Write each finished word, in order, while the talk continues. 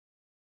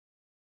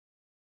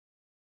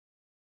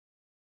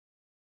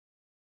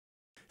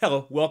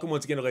Hello, welcome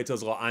once again to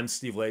Lehto's Law. I'm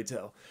Steve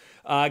Lehto.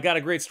 I got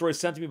a great story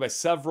sent to me by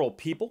several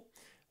people,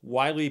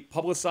 widely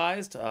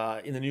publicized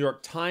in the New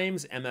York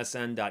Times,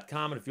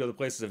 MSN.com, and a few other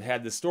places have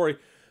had this story.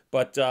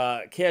 But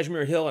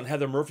Kashmir Hill and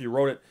Heather Murphy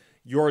wrote it.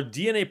 Your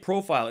DNA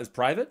profile is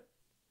private?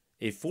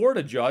 A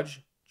Florida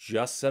judge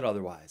just said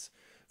otherwise.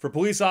 For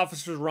police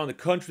officers around the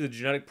country, the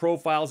genetic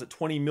profiles that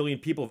 20 million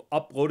people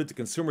have uploaded to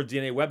consumer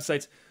DNA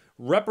websites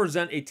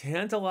represent a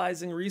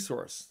tantalizing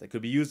resource that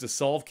could be used to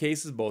solve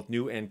cases both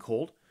new and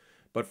cold.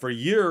 But for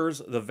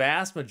years, the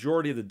vast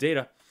majority of the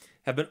data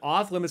have been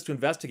off limits to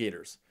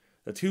investigators.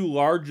 The two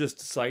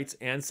largest sites,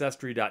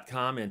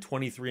 Ancestry.com and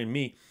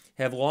 23andMe,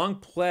 have long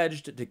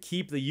pledged to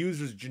keep the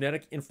user's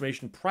genetic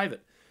information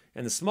private.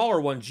 And the smaller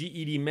one,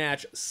 GED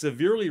Match,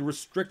 severely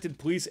restricted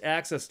police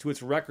access to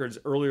its records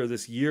earlier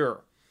this year.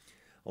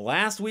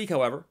 Last week,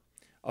 however,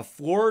 a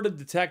Florida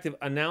detective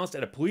announced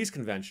at a police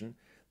convention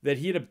that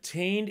he had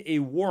obtained a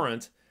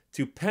warrant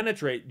to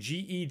penetrate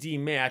GED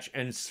Match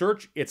and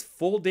search its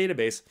full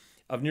database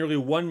of nearly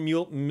 1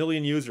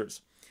 million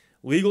users.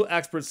 Legal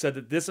experts said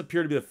that this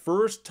appeared to be the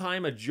first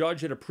time a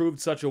judge had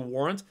approved such a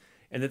warrant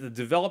and that the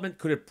development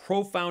could have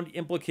profound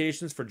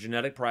implications for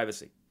genetic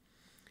privacy.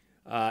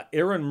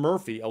 Aaron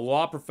Murphy, a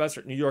law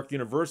professor at New York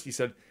University,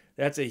 said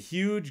that's a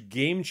huge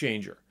game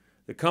changer.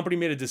 The company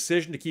made a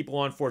decision to keep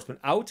law enforcement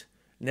out,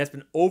 and that's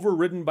been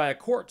overridden by a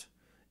court.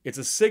 It's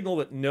a signal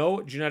that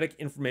no genetic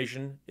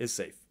information is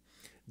safe.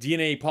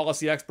 DNA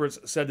policy experts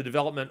said the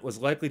development was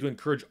likely to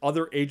encourage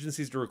other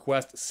agencies to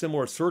request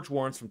similar search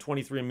warrants from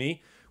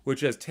 23andMe,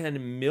 which has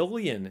 10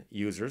 million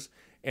users,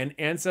 and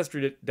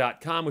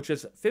Ancestry.com, which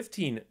has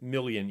 15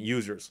 million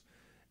users.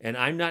 And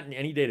I'm not in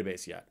any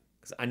database yet,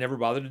 because I never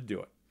bothered to do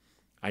it.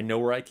 I know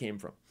where I came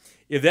from.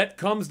 If that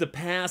comes to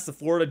pass, the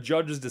Florida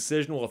judge's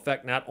decision will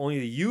affect not only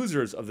the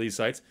users of these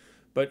sites,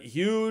 but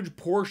huge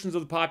portions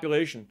of the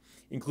population,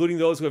 including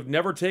those who have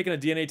never taken a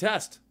DNA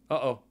test.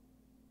 Uh-oh.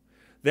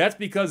 That's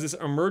because this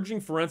emerging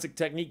forensic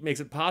technique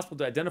makes it possible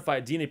to identify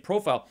a DNA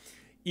profile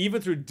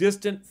even through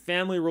distant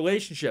family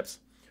relationships,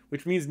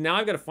 which means now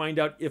I've got to find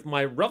out if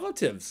my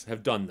relatives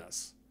have done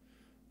this.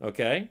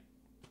 Okay?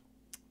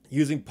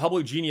 Using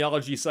public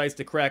genealogy sites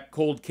to crack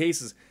cold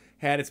cases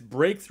had its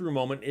breakthrough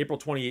moment in April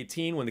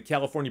 2018 when the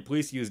California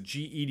police used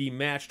GED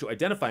Match to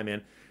identify a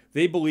man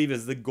they believe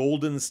is the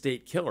Golden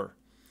State Killer.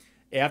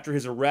 After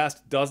his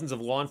arrest, dozens of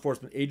law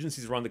enforcement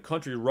agencies around the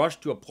country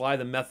rushed to apply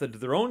the method to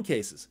their own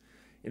cases.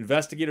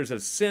 Investigators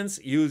have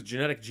since used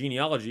genetic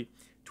genealogy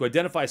to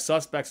identify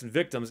suspects and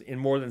victims in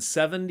more than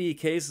 70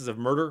 cases of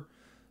murder,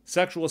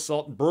 sexual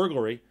assault, and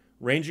burglary,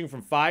 ranging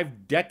from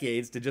 5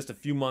 decades to just a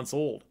few months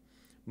old.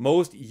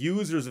 Most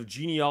users of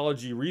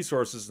genealogy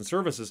resources and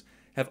services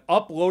have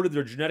uploaded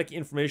their genetic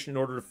information in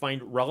order to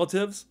find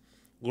relatives,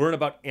 learn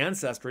about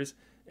ancestors,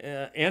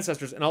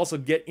 and also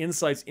get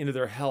insights into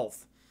their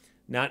health,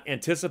 not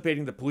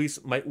anticipating the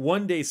police might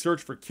one day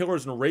search for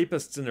killers and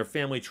rapists in their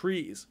family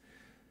trees.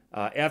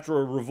 After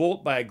a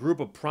revolt by a group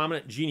of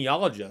prominent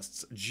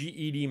genealogists,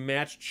 GED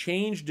Match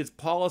changed its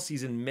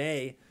policies in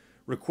May,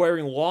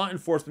 requiring law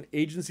enforcement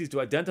agencies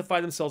to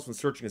identify themselves when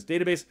searching its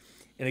database,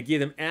 and it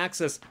gave them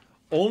access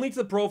only to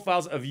the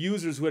profiles of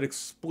users who had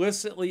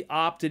explicitly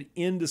opted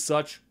into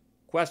such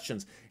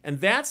questions.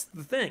 And that's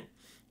the thing,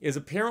 is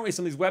apparently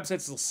some of these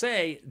websites will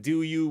say,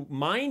 do you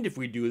mind if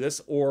we do this,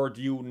 or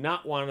do you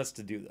not want us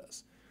to do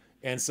this?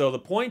 And so the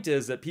point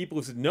is that people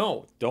who said,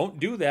 no, don't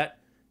do that,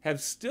 have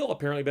still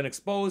apparently been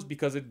exposed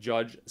because a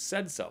judge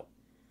said so.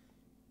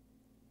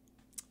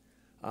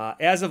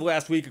 As of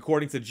last week,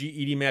 according to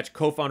GED Match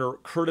co-founder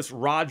Curtis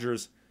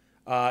Rogers,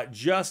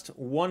 just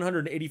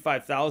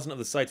 185,000 of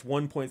the site's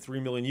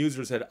 1.3 million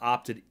users had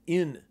opted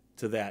in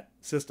to that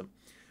system.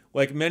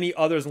 Like many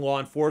others in law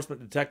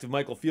enforcement, Detective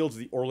Michael Fields of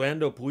the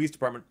Orlando Police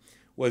Department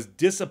was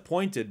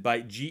disappointed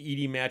by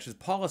GED Match's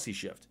policy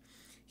shift.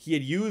 He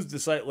had used the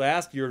site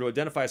last year to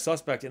identify a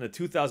suspect in a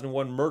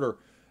 2001 murder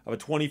of a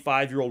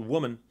 25-year-old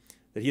woman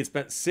that he had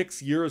spent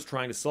 6 years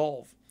trying to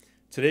solve.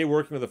 Today,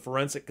 working with a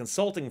forensic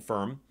consulting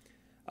firm,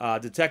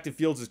 Detective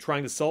Fields is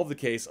trying to solve the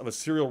case of a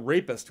serial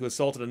rapist who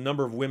assaulted a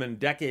number of women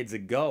decades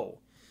ago.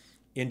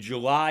 In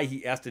July,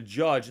 he asked a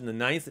judge in the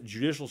 9th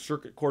Judicial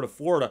Circuit Court of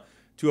Florida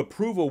to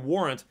approve a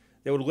warrant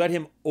that would let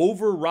him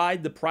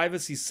override the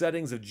privacy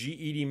settings of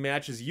GED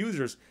Match's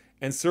users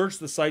and search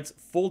the site's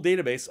full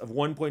database of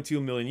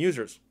 1.2 million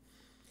users.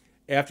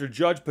 After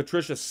Judge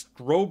Patricia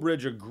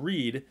Strobridge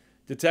agreed,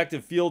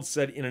 Detective Fields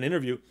said in an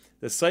interview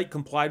the site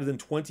complied within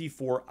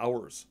 24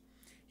 hours.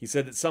 He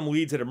said that some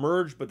leads had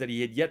emerged, but that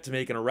he had yet to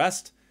make an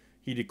arrest.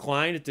 He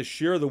declined to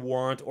share the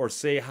warrant or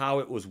say how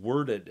it was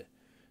worded.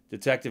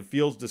 Detective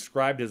Fields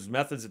described his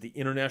methods at the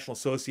International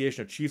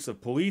Association of Chiefs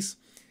of Police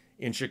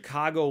in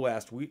Chicago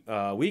last week.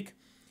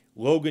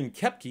 Logan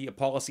Kepke, a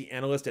policy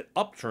analyst at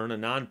Upturn, a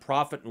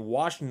nonprofit in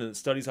Washington that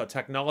studies how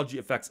technology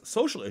affects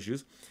social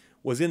issues,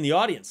 was in the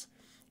audience.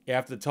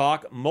 After the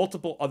talk,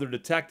 multiple other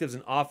detectives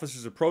and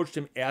officers approached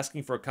him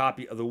asking for a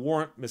copy of the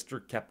warrant,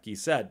 Mr. Kepke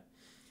said.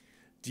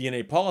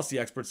 DNA policy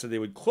experts said they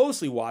would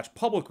closely watch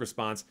public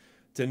response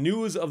to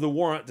news of the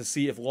warrant to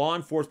see if law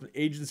enforcement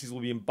agencies will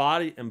be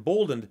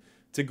emboldened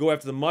to go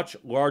after the much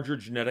larger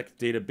genetic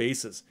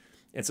databases.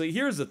 And so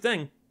here's the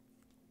thing,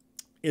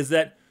 is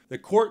that the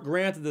court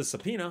granted the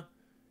subpoena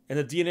and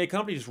the DNA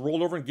company just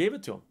rolled over and gave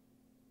it to them.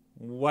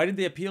 Why did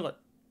they appeal it?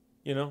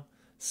 You know?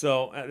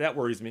 So that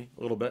worries me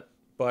a little bit,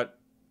 but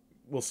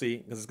we'll see,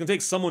 because it's going to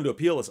take someone to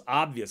appeal this,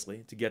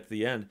 obviously, to get to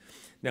the end.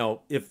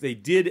 Now, if they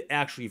did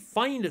actually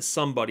find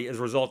somebody as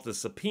a result of the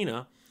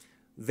subpoena,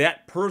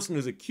 that person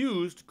who's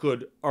accused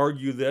could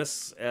argue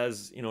this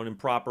as, an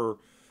improper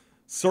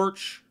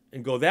search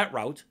and go that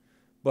route.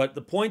 But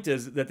the point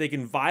is that they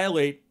can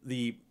violate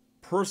the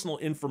personal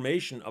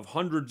information of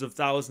hundreds of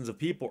thousands of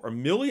people or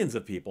millions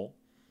of people,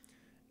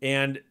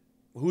 and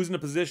who's in a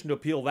position to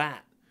appeal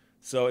that?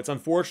 So it's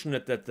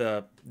unfortunate that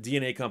the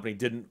DNA company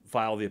didn't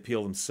file the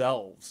appeal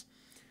themselves.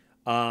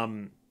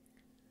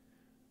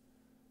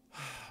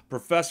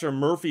 Professor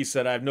Murphy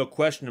said, I have no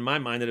question in my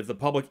mind that if the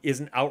public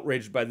isn't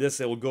outraged by this,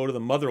 they will go to the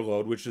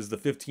motherlode, which is the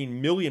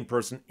 15 million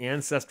person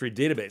Ancestry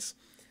database.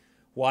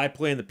 Why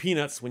play in the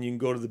peanuts when you can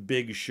go to the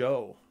big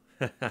show?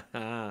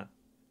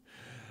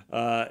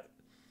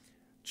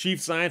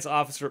 Chief Science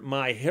Officer at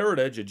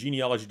MyHeritage, a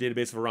genealogy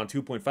database of around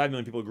 2.5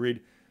 million people,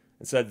 agreed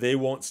and said they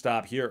won't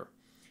stop here.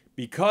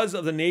 Because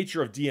of the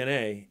nature of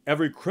DNA,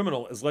 every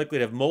criminal is likely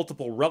to have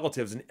multiple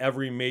relatives in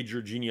every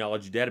major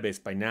genealogy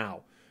database by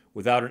now.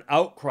 Without an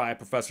outcry,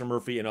 Professor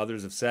Murphy and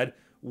others have said,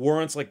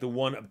 warrants like the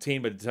one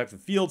obtained by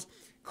Detective Fields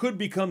could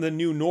become the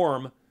new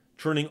norm,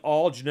 turning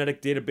all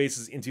genetic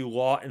databases into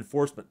law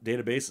enforcement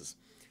databases.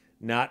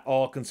 Not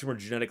all consumer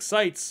genetic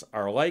sites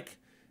are alike.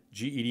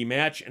 GED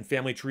Match and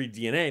Family Tree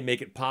DNA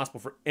make it possible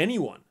for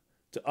anyone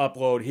to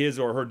upload his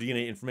or her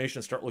DNA information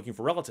and start looking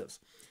for relatives.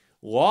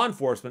 Law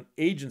enforcement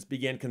agents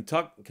began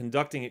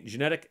conducting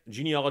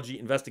genealogy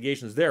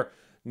investigations there,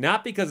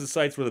 not because the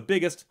sites were the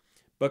biggest,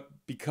 but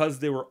because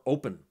they were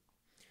open.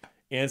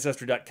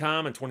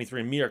 Ancestry.com and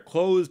 23andMe are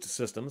closed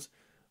systems.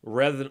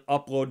 Rather than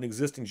upload an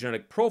existing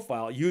genetic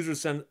profile,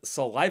 users send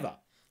saliva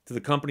to the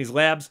company's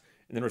labs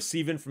and then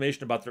receive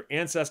information about their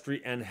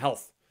ancestry and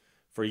health.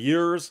 For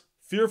years,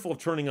 fearful of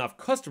turning off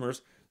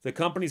customers, the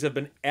companies have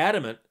been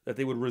adamant that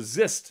they would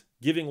resist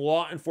giving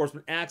law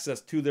enforcement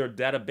access to their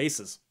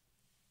databases.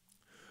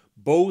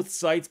 Both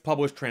sites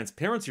publish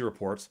transparency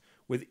reports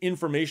with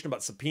information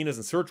about subpoenas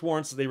and search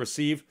warrants they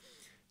receive.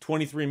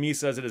 23andMe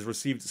says it has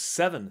received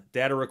 7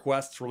 data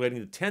requests relating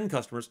to 10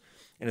 customers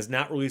and has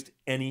not released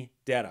any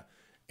data.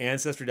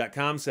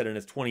 Ancestry.com said in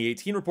its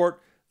 2018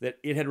 report that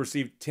it had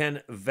received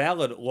 10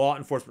 valid law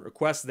enforcement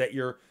requests that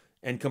year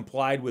and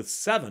complied with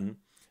 7,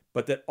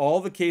 but that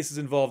all the cases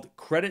involved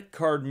credit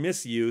card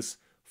misuse,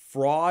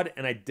 fraud,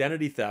 and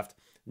identity theft,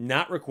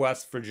 not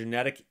requests for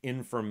genetic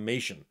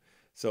information.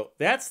 So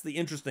that's the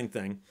interesting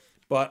thing.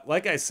 But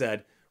like I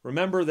said,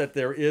 remember that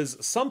there is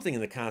something in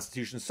the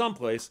Constitution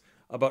someplace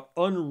about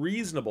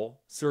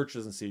unreasonable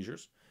searches and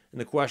seizures. And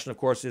the question, of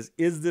course,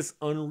 is this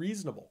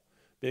unreasonable?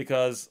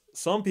 Because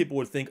some people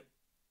would think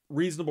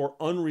reasonable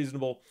or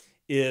unreasonable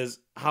is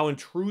how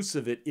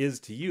intrusive it is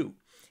to you.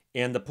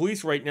 And the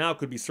police right now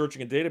could be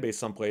searching a database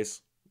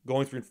someplace,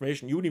 going through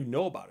information. You wouldn't even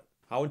know about it.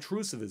 How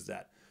intrusive is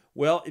that?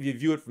 Well, if you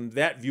view it from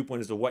that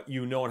viewpoint as to what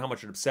you know and how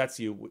much it upsets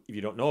you if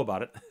you don't know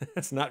about it,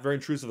 it's not very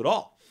intrusive at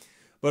all.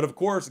 But of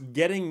course,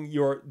 getting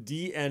your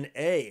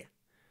DNA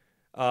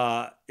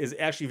is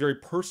actually very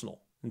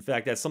personal. In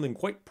fact, that's something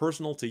quite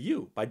personal to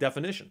you by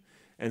definition.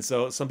 And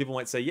so some people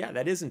might say, yeah,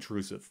 that is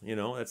intrusive.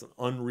 That's an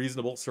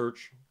unreasonable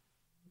search,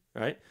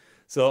 right?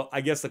 So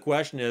I guess the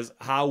question is,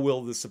 how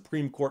will the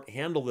Supreme Court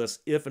handle this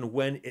if and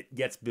when it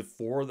gets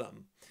before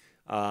them?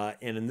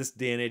 And in this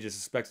day and age, I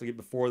suspect it'll get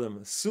before them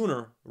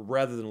sooner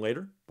rather than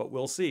later, but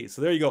we'll see.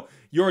 So there you go.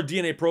 Your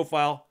DNA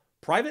profile,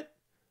 private?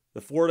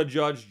 The Florida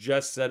judge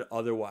just said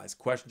otherwise.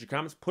 Questions or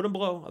comments? Put them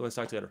below. Otherwise,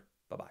 talk to you later.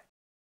 Bye-bye.